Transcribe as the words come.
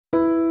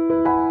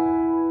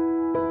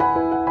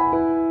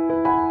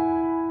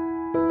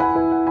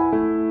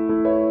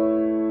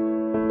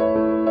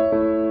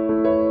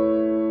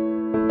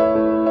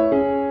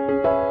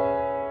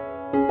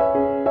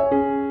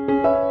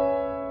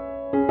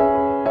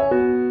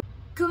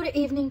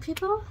Good evening,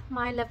 people,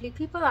 my lovely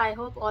people. I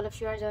hope all of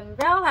you are doing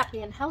well,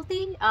 happy and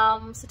healthy.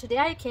 So today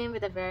I came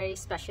with a very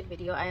special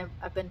video.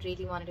 I've been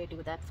really wanting to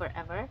do that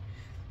forever.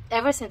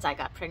 Ever since I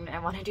got pregnant, I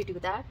wanted to do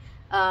that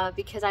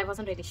because I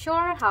wasn't really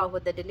sure how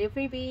would the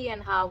delivery be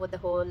and how would the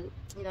whole,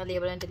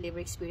 labor and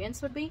delivery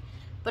experience would be.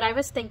 But I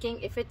was thinking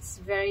if it's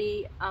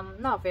very,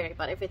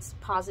 but if it's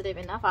positive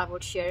enough, I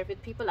would share it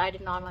with people. I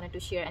did not want to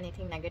share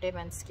anything negative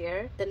and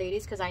scare the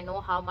ladies because I know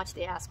how much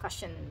they ask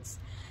questions.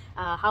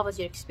 How was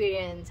your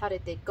experience? How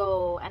did they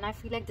go? And I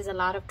feel like there's a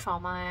lot of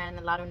trauma and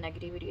a lot of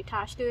negativity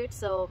attached to it.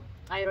 So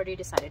I already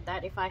decided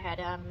that if I had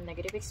a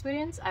negative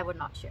experience, I would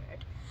not share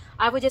it.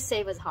 I would just say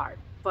it was hard.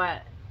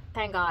 But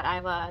thank God I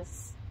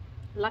was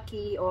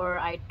lucky, or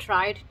I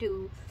tried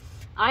to.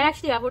 I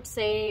would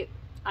say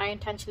I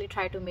intentionally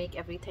tried to make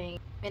everything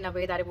in a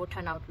way that it would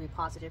turn out to be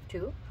positive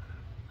too.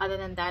 Other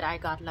than that, I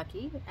got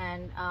lucky.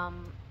 And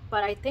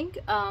but I think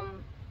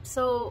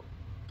so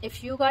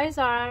if you guys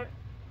are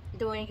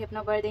doing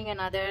hypnobirthing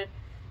and other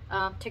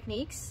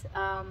techniques,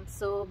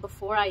 so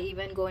before I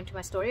even go into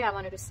my story, I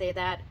wanted to say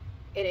that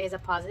it is a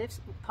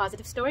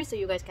positive story, so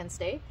you guys can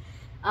stay.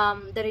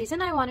 The reason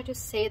I wanted to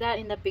say that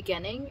in the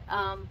beginning,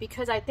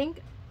 because I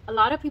think a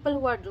lot of people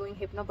who are doing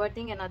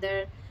hypnobirthing and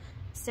other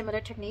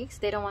similar techniques,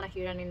 they don't want to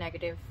hear any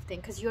negative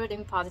thing, because you are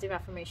doing positive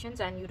affirmations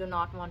and you do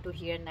not want to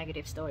hear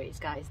negative stories,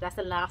 guys. That's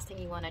the last thing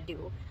you want to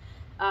do.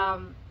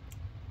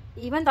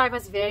 Even though I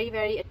was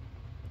very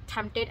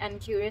tempted and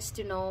curious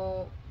to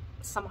know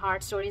some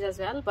hard stories as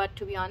well, but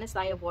to be honest,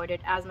 I avoided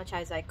as much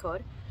as I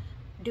could.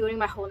 During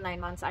my whole 9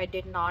 months, I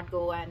did not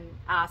go and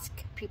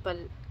ask people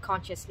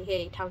consciously,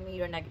 hey, tell me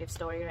your negative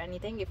story or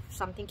anything. If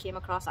something came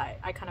across,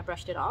 I kind of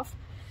brushed it off,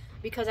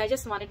 because I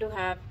just wanted to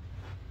have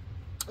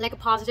like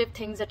positive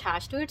things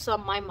attached to it, so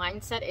my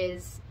mindset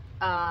is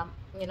on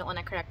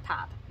a correct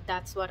path.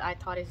 That's what I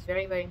thought is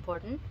very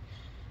important.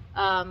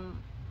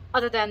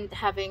 Other than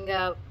having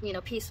a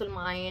peaceful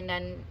mind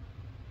and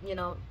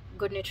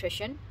good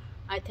nutrition,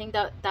 I think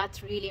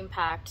that really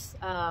impacts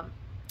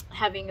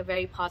having a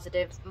very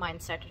positive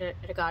mindset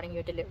regarding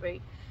your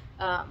delivery.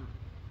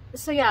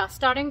 So yeah,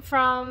 starting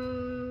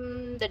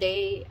from the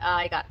day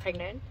I got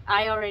pregnant,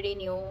 I already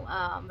knew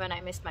when I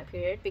missed my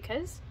period,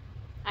 because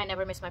I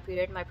never miss my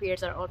period. My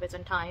periods are always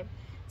on time.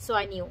 So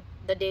I knew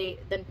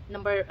the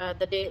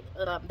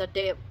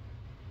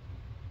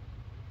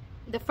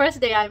first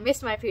day I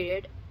missed my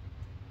period,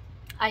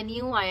 I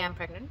knew I am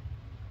pregnant.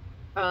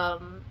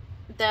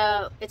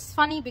 It's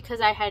funny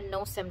because I had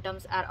no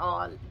symptoms at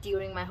all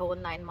during my whole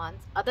 9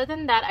 months. Other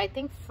than that, I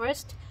think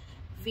first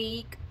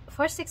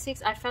 6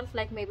 weeks I felt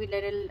like maybe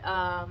little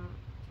I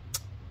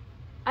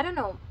don't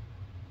know,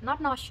 not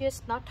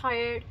nauseous, not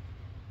tired,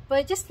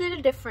 but just a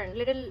little different,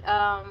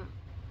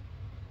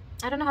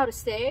 I don't know how to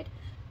say it,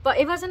 but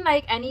it wasn't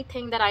like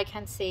anything that I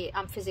can say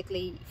I'm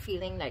physically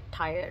feeling like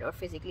tired or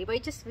physically, but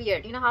it's just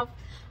weird. You know how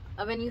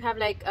when you have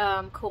like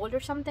cold or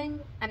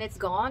something and it's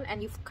gone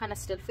and you're kind of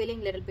still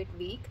feeling a little bit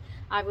weak,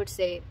 I would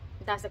say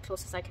that's the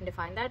closest I can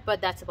define that,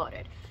 but that's about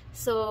it.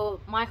 So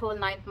my whole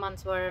 9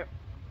 months were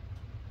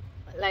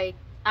like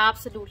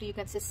absolutely, you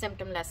can say,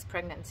 symptomless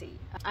pregnancy.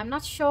 I'm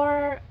not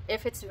sure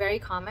if it's very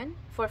common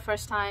for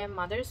first-time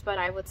mothers, but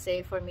I would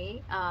say for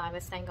me, I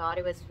was, thank God,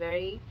 it was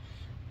very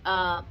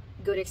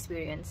good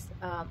experience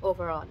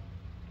overall.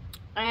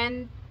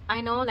 And I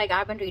know, like,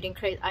 I've been reading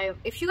crazy.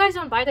 If you guys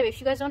don't, by the way,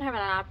 if you guys don't have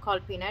an app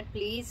called Peanut,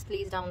 please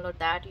download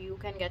that. You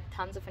can get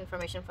tons of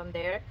information from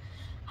there.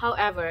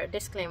 However,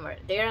 disclaimer,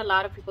 there are a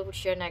lot of people who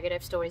share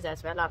negative stories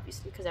as well,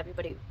 obviously, because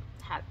everybody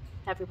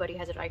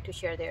has a right to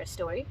share their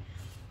story.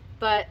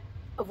 But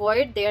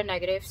avoid their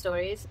negative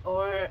stories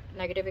or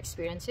negative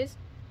experiences,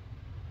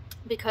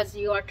 because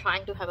you are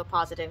trying to have a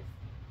positive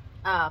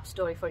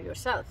story for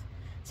yourself.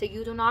 So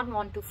you do not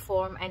want to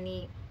form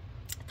any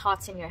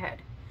thoughts in your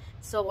head.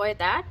 So avoid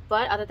that.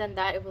 But other than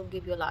that, it will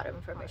give you a lot of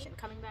information.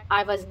 Coming back,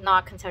 I was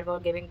not concerned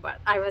about giving birth.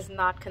 I was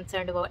not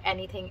concerned about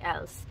anything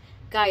else.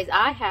 Guys,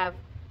 I have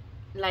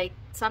like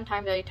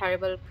sometimes very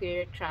terrible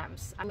period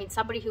cramps. I mean,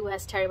 somebody who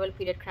has terrible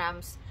period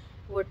cramps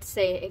would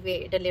say,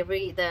 wait,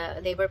 delivery, the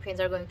labor pains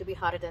are going to be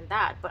harder than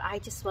that. But I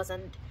just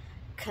wasn't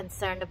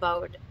concerned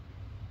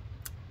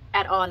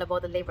at all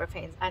about the labor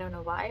pains. I don't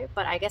know why,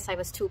 but I guess I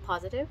was too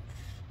positive.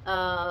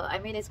 I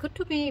mean, it's good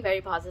to be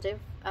very positive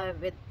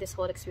with this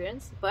whole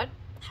experience, but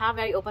have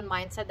very open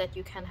mindset that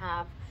you can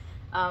have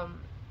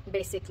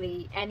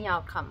basically any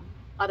outcome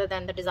other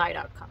than the desired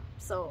outcome.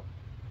 So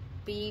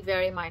be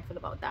very mindful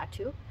about that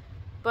too.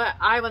 But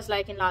I was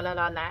like in la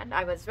land.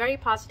 I was very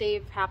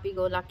positive,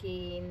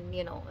 happy-go-lucky,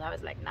 and I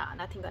was like, nah,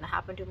 nothing gonna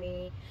happen to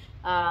me.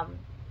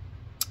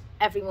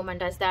 Every woman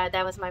does that.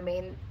 That was my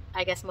main,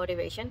 I guess,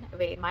 motivation.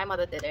 Wait, my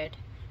mother did it.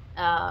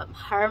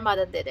 Her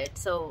mother did it,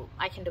 so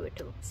I can do it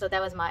too. So that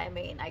was my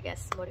main, I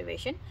guess,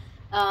 motivation.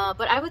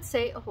 But I would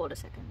say, oh, hold a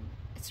second,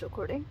 it's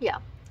recording. Yeah.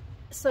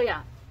 So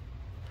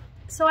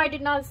I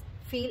did not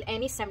feel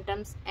any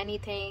symptoms,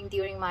 anything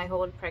during my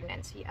whole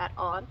pregnancy at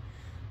all,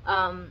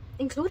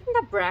 including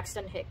the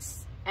Braxton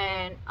Hicks.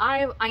 And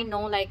I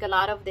know like a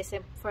lot of this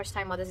first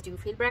time mothers do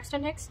feel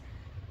Braxton Hicks,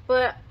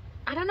 but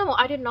I don't know,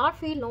 I did not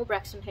feel no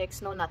Braxton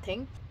Hicks, no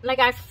nothing. Like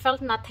I felt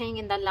nothing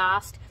in the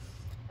last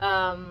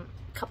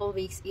couple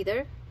weeks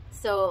either.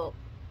 So,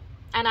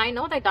 and I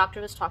know that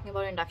doctor was talking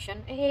about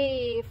induction.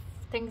 Hey, if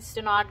things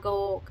do not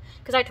go,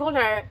 because I told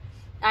her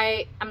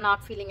I'm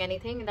not feeling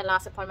anything. In the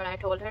last appointment I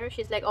told her,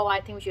 she's like, oh, I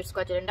think we should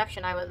schedule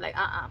induction. I was like,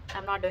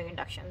 I'm not doing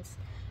inductions,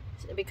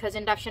 because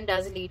induction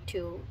does lead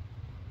to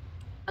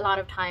a lot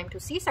of time to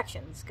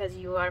C-sections, because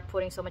you are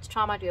putting so much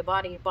trauma to your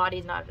body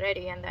is not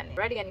ready, and then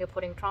ready and you're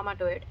putting trauma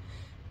to it,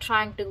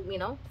 trying to, you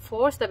know,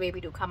 force the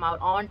baby to come out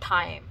on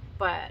time.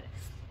 But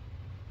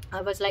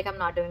I was like, I'm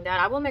not doing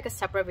that. I will make a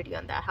separate video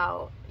on that,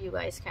 how you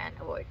guys can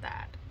avoid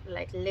that,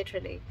 like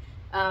literally.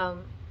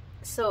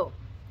 So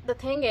the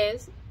thing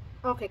is,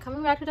 okay,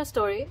 coming back to the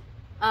story,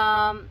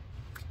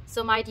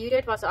 so my due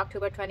date was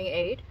October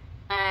 28th,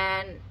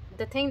 and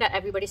the thing that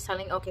everybody's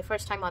telling, okay,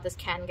 first time mothers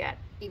can get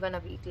even a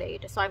week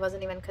late, so I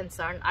wasn't even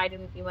concerned. I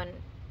didn't even,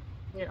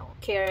 you know,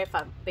 care if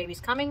a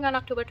baby's coming on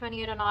October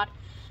 28th or not.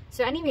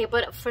 So anyway,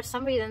 but for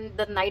some reason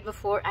the night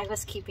before I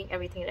was keeping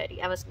everything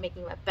ready. I was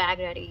making my bag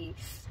ready.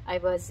 I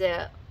was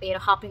you know,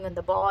 hopping on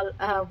the ball,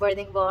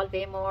 birthing ball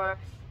way more.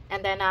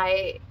 And then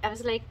I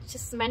was like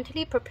just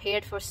mentally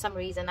prepared for some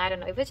reason. I don't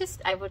know, it was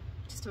just, I was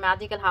just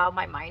magical how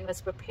my mind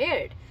was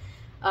prepared.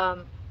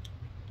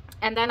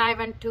 And then I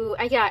went to,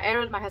 yeah,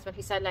 Errol, my husband,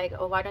 he said like,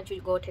 oh, why don't you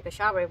go take a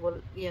shower? It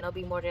will, you know,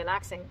 be more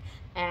relaxing.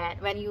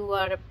 And when you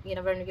are, you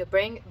know, when your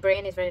brain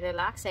is very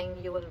relaxing,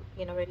 you will,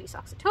 you know, release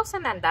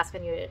oxytocin, and that's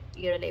when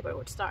your labor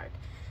would start.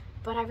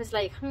 But I was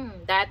like,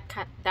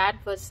 that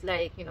was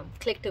like, you know,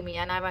 clicked to me.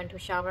 And I went to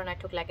shower, and I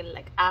took like an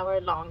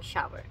hour-long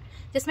shower.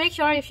 Just make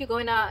sure if you go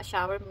in a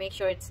shower, make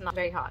sure it's not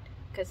very hot,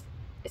 because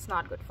it's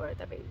not good for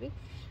the baby.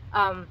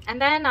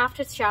 And then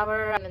after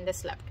shower, and then they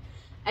slept.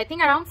 I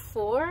think around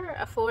 4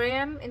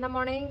 a.m. in the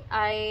morning,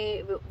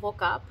 I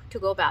woke up to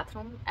go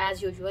bathroom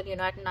as usual. You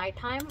know, at night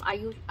time,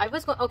 I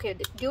was going, okay,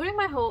 during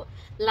my whole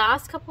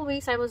last couple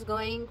weeks, I was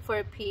going for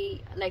a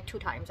pee like 2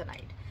 times a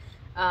night.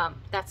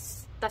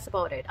 That's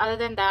about it. Other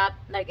than that,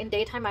 like in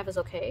daytime, I was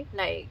okay.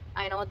 Like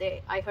I know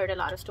I heard a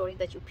lot of stories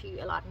that you pee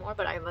a lot more,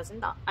 but I was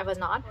not.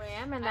 4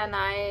 a.m. and then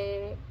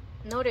I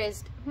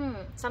noticed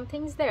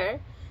something's there,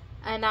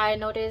 and I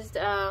noticed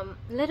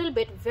little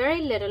bit,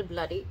 very little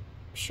bloody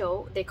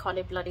show. They call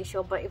it bloody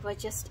show, but it was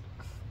just,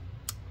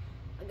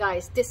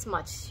 guys, this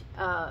much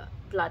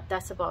blood.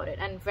 That's about it.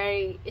 And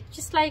it's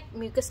just like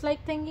mucus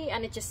like thingy,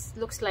 and it just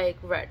looks like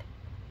red.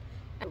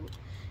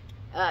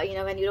 You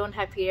know, when you don't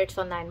have periods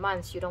for 9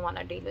 months, you don't want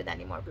to deal with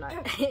any more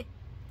blood.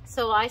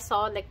 So I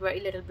saw like very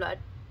little blood,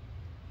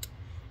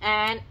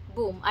 and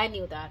boom, I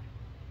knew that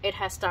it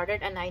has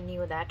started, and I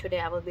knew that today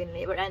I will be in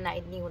labor, and I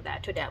knew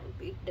that today I will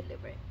be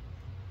delivering.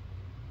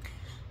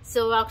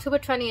 So October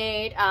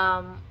 28th,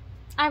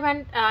 I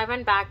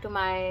went back to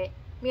my,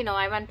 you know,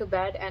 I went to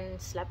bed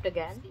and sleep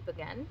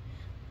again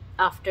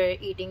after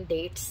eating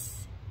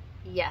dates.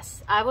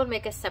 Yes, I will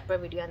make a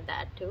separate video on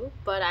that too,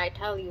 but I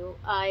tell you,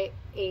 I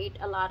ate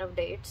a lot of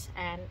dates,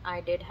 and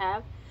I did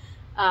have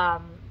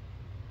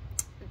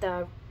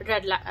the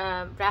red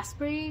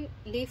raspberry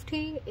leaf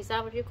tea, is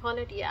that what you call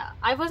it? Yeah,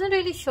 I wasn't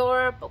really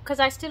sure, because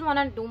I still want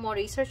to do more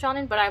research on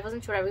it, but I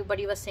wasn't sure.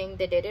 Everybody was saying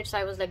they did it, so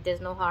I was like,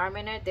 there's no harm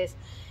in it,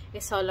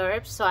 it's all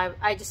herbs. So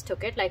I just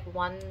took it like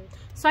one.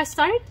 So I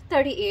started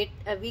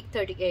week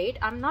 38.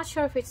 I'm not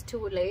sure if it's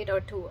too late or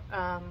too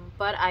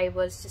but I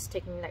was just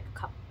taking like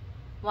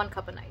 1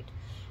 cup a night.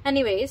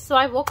 Anyways, so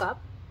I woke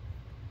up,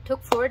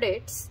 took 4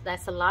 dates,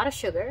 that's a lot of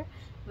sugar,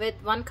 with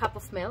 1 cup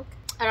of milk.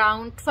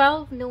 Around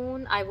 12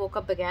 noon, I woke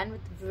up again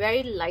with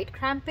very light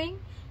cramping.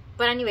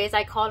 But anyways,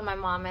 I called my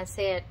mom and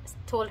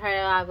told her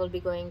I will be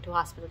going to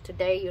hospital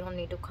today. You don't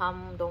need to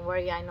come. Don't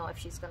worry. I know if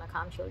she's gonna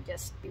come, she'll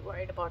just be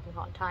worried about me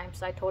all the time.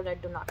 So I told her,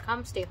 do not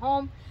come. Stay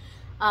home.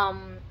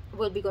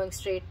 We'll be going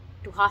straight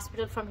to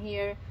hospital from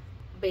here.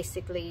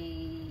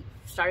 Basically,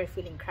 started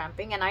feeling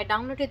cramping, and I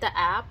downloaded the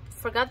app.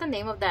 Forgot the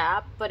name of the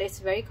app, but it's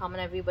very common.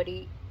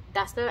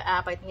 That's the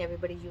app. I think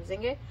everybody's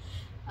using it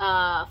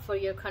for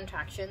your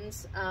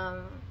contractions.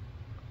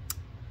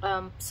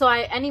 So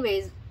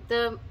anyways.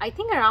 I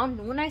think around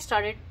noon I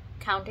started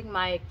counting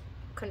my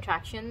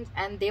contractions,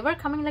 and they were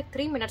coming like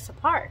 3 minutes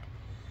apart.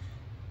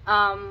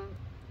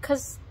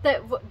 Because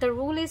the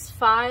rule is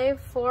 5,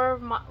 4,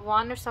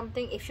 1 or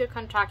something. If your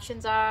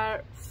contractions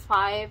are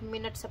 5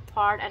 minutes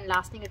apart and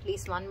lasting at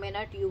least 1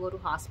 minute, you go to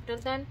hospital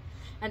then,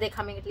 and they're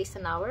coming at least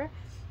an hour.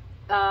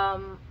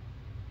 I'm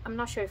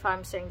not sure if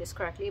I'm saying this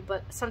correctly,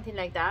 but something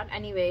like that.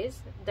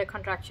 Anyways, the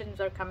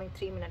contractions are coming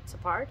 3 minutes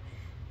apart.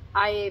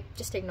 I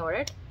just ignore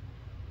it.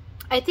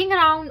 I think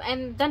around,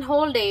 and then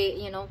whole day,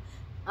 you know,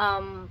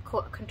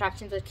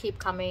 contractions would keep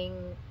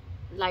coming,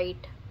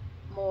 light,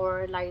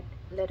 more light,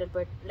 little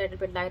bit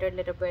lighter,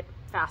 little bit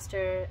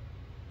faster.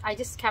 I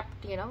just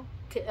kept, you know,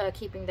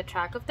 keeping the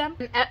track of them.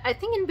 I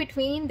think in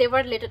between they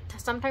were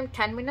sometimes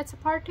 10 minutes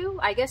apart too.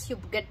 I guess you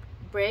get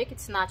break.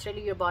 It's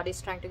naturally your body's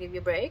trying to give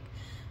you a break.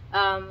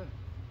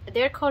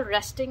 they're called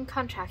resting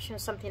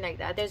contractions, something like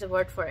that. There's a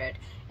word for it.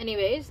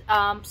 Anyways,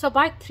 so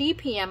by 3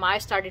 p.m. I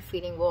started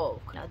feeling,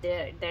 whoa, you know,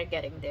 they're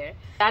getting there.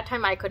 That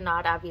time I could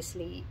not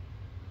obviously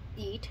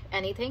eat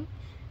anything.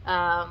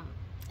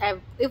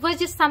 It was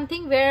just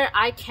something where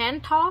I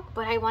can talk,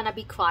 but I want to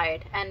be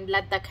quiet and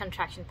let the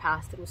contraction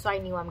pass through. So I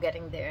knew I'm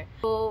getting there.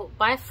 So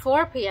by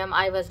 4 p.m.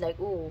 I was like,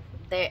 ooh,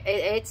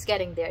 it's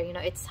getting there. You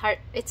know,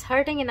 it's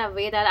hurting in a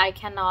way that I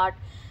cannot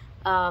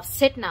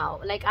sit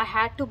now. Like I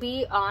had to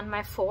be on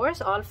my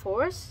fours, all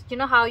fours. You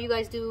know how you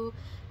guys do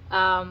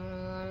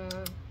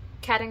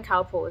cat and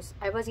cow pose?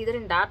 I was either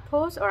in that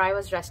pose or I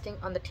was resting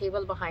on the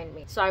table behind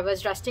me. So I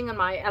was resting on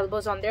my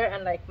elbows on there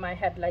and like my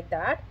head like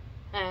that.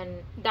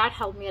 And that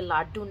helped me a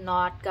lot. Do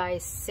not,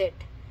 guys, sit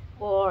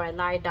or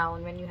lie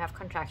down when you have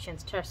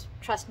contractions.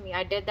 Trust me,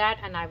 I did that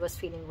and I was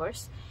feeling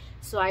worse.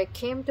 So I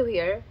came to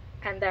here,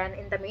 and then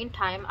in the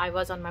meantime I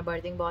was on my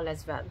birthing ball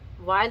as well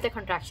while the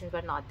contractions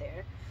were not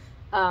there.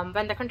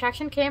 When the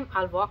contraction came,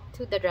 I'll walk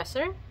to the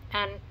dresser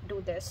and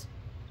do this,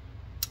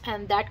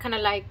 and that kind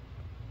of like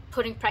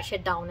putting pressure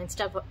down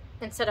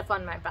instead of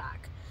on my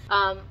back.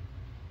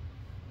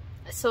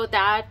 So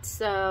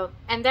that's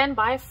and then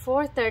by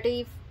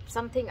 4:30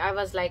 something I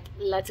was like,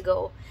 let's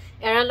go.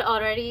 Errol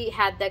already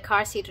had the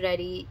car seat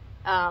ready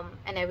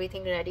and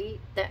everything ready.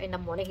 In the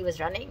morning he was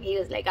running. He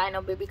was like, I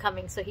know baby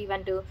coming. So he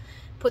went to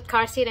put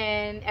car seat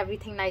in,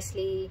 everything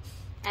nicely,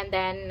 and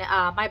then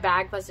my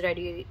bag was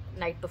ready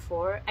night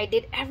before. I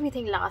did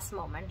everything last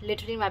moment.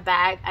 Literally my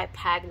bag I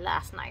packed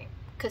last night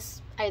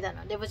because I don't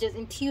know, there was just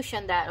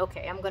intuition that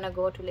okay, I'm gonna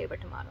go to labor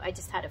tomorrow. I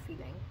just had a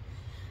feeling,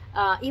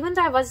 even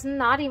though I was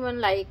not even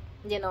like,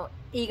 you know,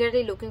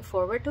 eagerly looking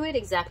forward to it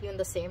exactly on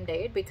the same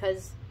date,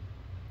 because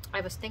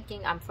I was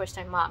thinking I'm first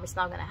time mom, it's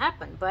not gonna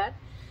happen. But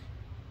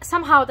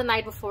somehow the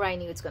night before I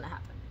knew it's gonna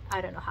happen.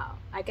 I don't know how.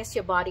 I guess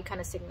your body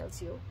kind of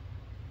signals you.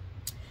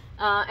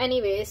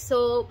 Anyway,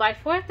 so by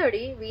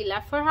 4:30 we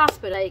left for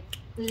hospital. Like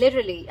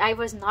literally I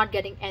was not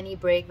getting any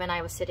break when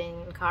I was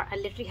sitting in the car. I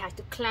literally had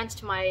to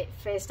clench my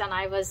fist and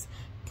I was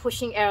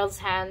pushing Errol's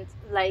hand,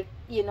 like,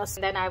 you know,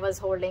 and then I was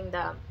holding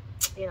the,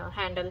 you know,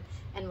 handle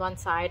on one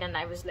side, and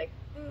I was like,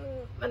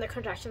 when the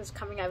contraction was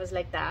coming I was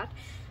like that.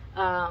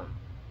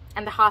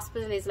 And the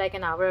hospital is like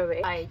an hour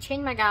away. I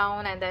changed my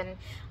gown and then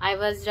I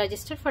was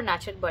registered for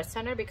natural birth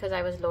center because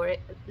I was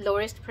low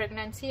risk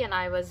pregnancy and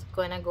I was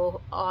gonna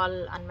go all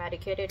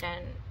unmedicated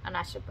and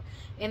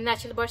in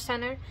natural birth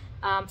center.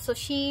 So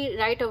she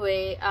right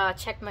away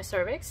checked my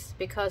cervix,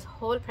 because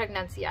whole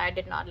pregnancy I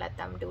did not let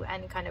them do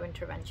any kind of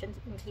interventions,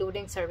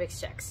 including cervix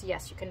checks.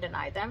 Yes, you can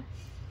deny them.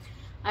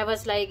 I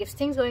was like, if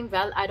things going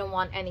well, I don't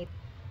want any.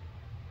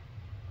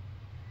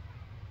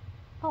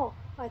 Oh,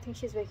 I think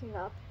she's waking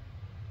up.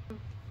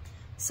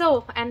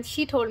 So, and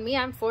she told me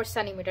I'm 4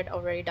 centimeters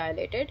already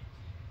dilated,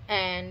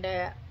 and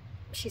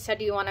she said,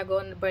 do you want to go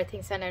in the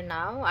birthing center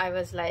now? I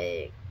was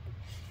like,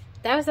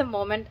 that was a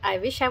moment I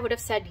wish I would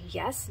have said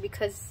yes,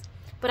 because,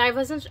 but I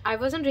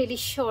wasn't really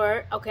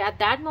sure. Okay, at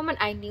that moment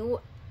I knew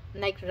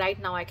like right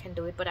now I can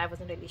do it, but I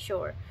wasn't really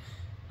sure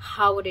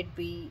how would it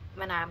be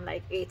when I'm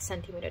like 8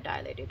 centimeters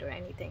dilated or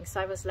anything.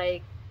 So I was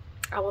like,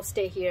 I will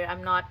stay here.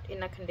 I'm not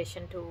in a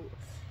condition to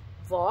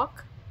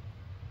walk.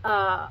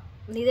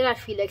 Neither I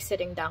feel like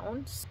sitting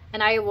down,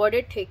 and I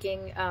avoided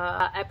taking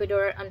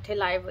epidural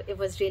until it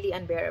was really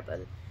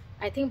unbearable.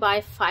 I think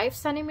by 5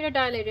 centimeters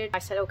dilated, I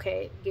said,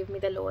 okay, give me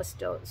the lowest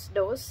dose.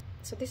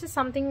 So this is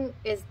something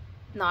is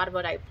not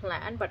what I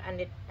planned, but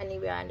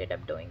anyway I ended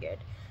up doing it.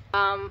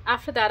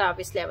 After that,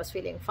 obviously I was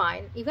feeling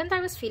fine. Even though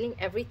I was feeling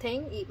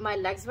everything, my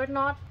legs were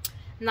not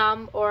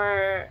numb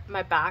or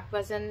my back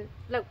wasn't,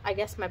 look, I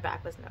guess my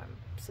back was numb,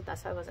 so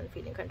that's why I wasn't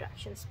feeling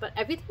contractions, but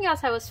everything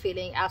else I was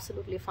feeling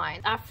absolutely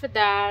fine. After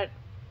that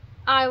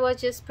I was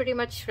just pretty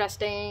much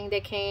resting. They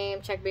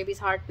came, checked baby's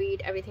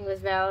heartbeat, everything was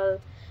well,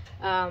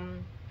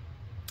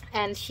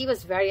 and she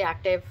was very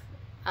active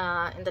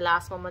in the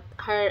last moment.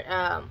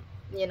 Her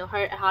you know,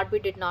 her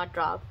heartbeat did not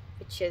drop,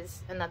 which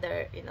is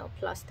another, you know,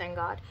 plus, thank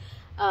God.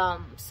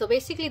 So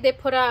basically they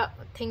put a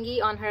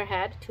thingy on her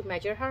head to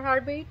measure her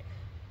heartbeat,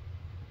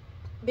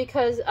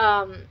 because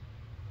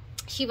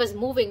she was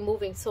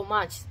moving so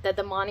much that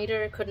the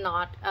monitor could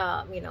not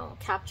you know,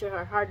 capture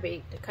her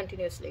heartbeat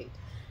continuously.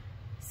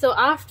 So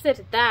after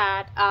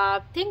that,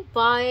 I think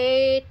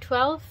by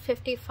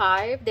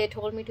 12:55 they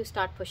told me to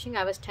start pushing.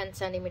 I was 10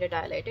 centimeters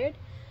dilated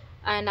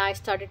and I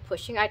started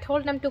pushing. I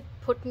told them to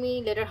put me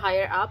a little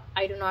higher up.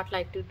 I do not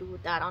like to do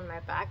that on my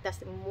back. That's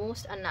the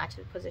most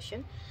unnatural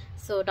position.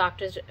 So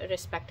doctors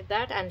respected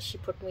that and she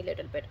put me a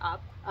little bit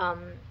up.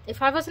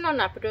 If I wasn't on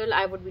epidural,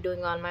 I would be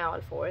doing on my all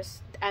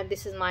fours, and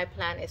this is my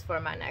plan is for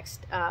my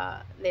next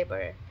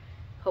labor,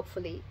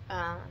 hopefully.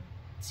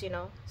 You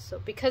know, so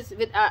because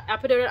with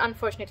epidural,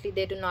 unfortunately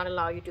they do not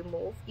allow you to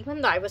move,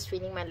 even though I was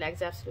feeling my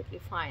legs absolutely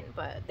fine,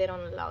 but they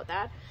don't allow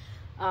that.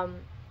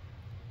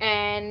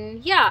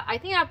 And yeah, I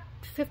think after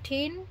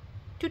 15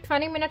 to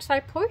 20 minutes I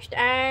pushed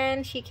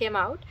and she came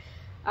out.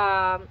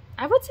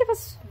 I would say it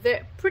was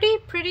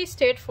pretty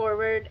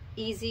straightforward,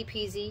 easy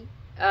peasy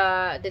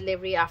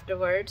delivery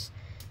afterwards.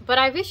 but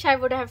I wish I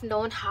would have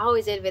known how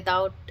is it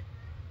without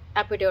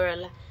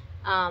epidural.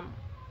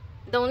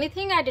 The only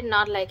thing I did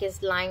not like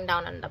is lying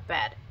down on the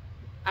bed.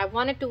 I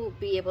wanted to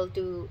be able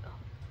to.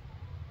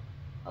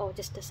 Oh,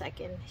 just a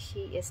second,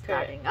 she is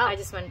starting. I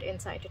just went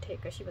inside to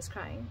take her. She was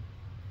crying.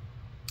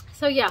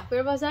 So yeah,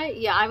 where was I?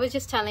 Yeah, I was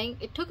just telling,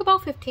 it took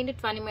about 15 to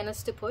 20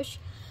 minutes to push.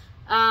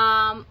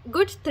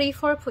 Good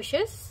 3-4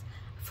 pushes.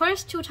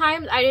 First 2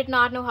 times I did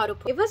not know how to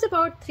push. It was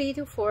about 3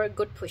 to 4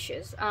 good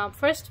pushes.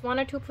 First 1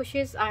 or 2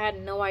 pushes I had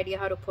no idea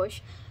how to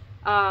push,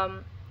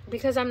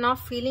 because I'm not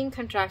feeling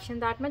contraction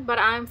that much, but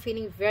I'm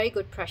feeling very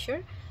good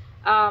pressure.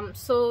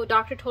 So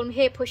doctor told me,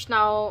 hey, push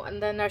now,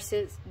 and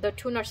the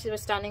 2 nurses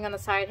were standing on the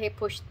side, hey,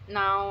 push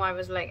now. I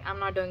was like, I'm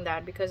not doing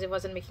that because it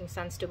wasn't making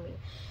sense to me.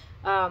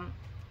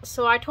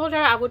 So I told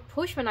her I would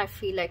push when I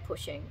feel like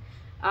pushing.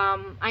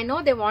 I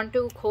know they want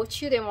to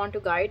coach you, they want to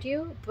guide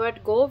you,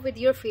 but go with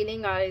your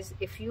feeling, guys.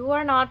 If you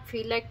are not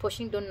feel like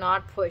pushing, do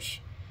not push.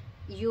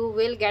 You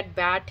will get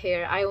bad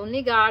tear. I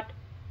only got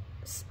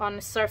on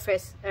the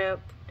surface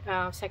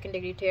 2nd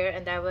degree tear,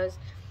 and that was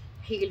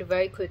healed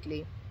very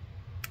quickly,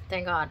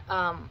 thank God.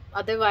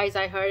 Otherwise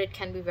I heard it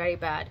can be very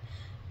bad.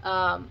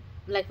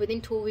 Like within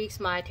 2 weeks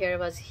my tear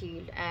was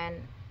healed.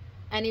 And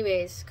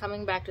anyways,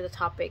 coming back to the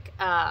topic,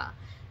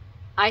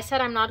 I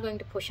said I'm not going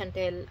to push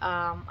until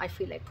I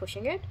feel like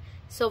pushing it.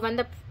 So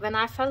when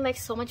I felt like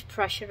so much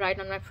pressure right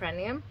on my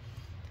perineum,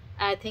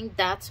 I think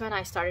that's when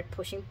I started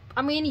pushing.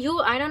 I mean,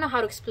 I don't know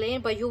how to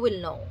explain, but you will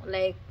know.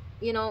 Like,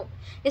 you know,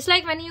 it's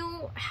like when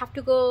you have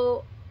to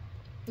go,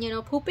 you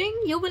know, pooping,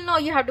 you will know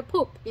you have to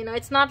poop. You know,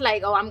 it's not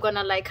like, oh, I'm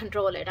gonna like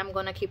control it, I'm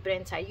gonna keep it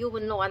inside. You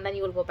will know, and then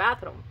you will go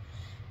bathroom.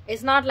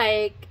 It's not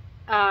like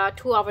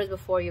 2 hours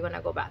before you're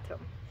gonna go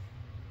bathroom.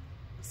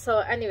 So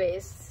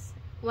anyways,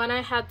 when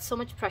I had so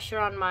much pressure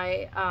on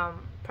my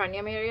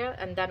perineum area,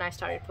 and then I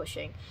started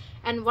pushing.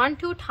 And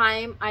 1-2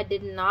 time I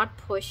did not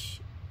push.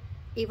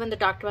 Even the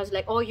doctor was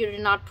like, oh, you did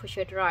not push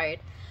it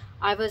right.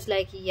 I was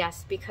like,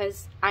 yes,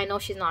 because I know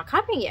she's not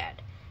coming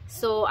yet.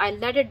 So I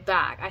let it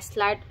back.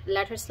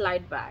 Let her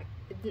slide back.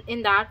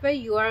 In that way,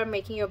 you are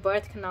making your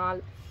birth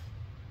canal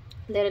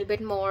a little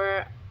bit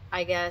more,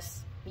 I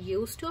guess,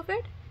 used to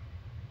it.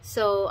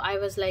 So I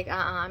was like,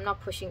 I'm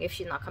not pushing if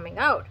she's not coming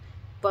out.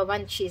 But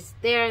when she's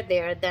there,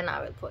 then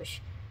I will push.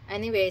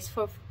 Anyways,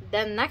 for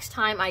then next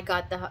time I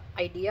got the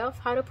idea of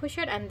how to push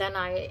it, and then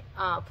I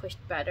pushed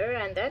better,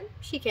 and then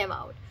she came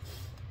out.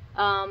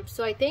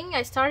 So I think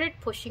I started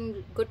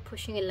pushing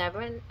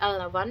 11,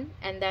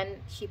 and then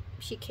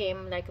she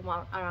came like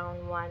around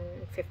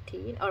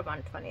 1:15 or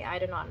 1:20. I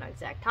do not know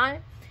exact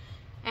time.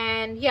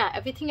 And yeah,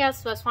 everything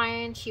else was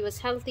fine. She was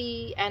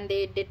healthy, and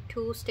they did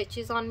 2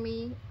 stitches on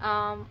me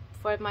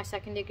for my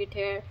 2nd degree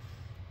tear.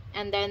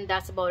 And then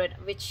that's about it,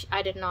 which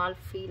I did not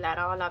feel at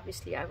all.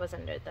 Obviously I was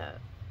under the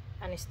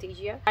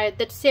anesthesia.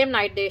 That same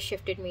night they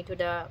shifted me to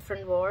the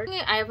front ward.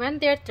 I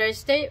went there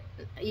Thursday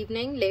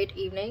evening, late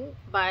evening.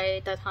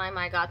 By the time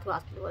I got to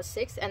hospital it was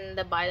 6,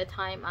 and by the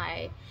time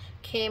I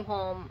came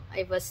home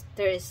it was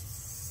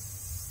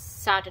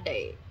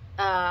Saturday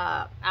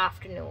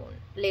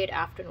afternoon, late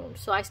afternoon.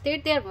 So I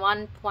stayed there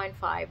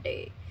 1.5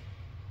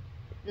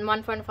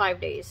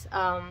 days.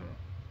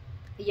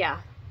 Yeah.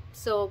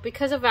 So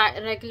because of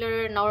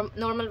regular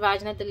normal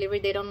vaginal delivery,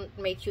 they don't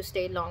make you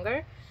stay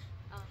longer.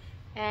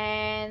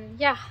 And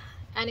yeah,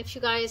 and if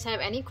you guys have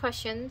any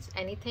questions,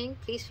 anything,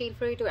 please feel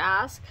free to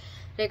ask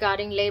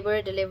regarding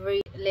labor,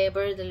 delivery,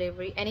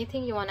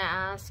 anything you want to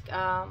ask,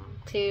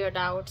 clear your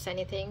doubts,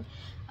 anything.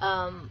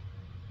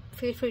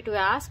 Feel free to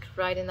ask,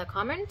 write in the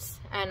comments,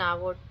 and I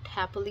would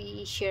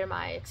happily share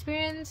my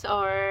experience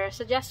or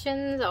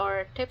suggestions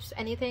or tips,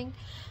 anything.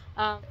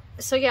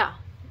 So yeah,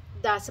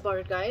 that's about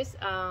it, guys.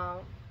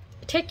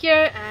 Take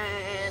care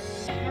and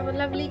have a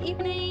lovely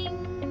evening.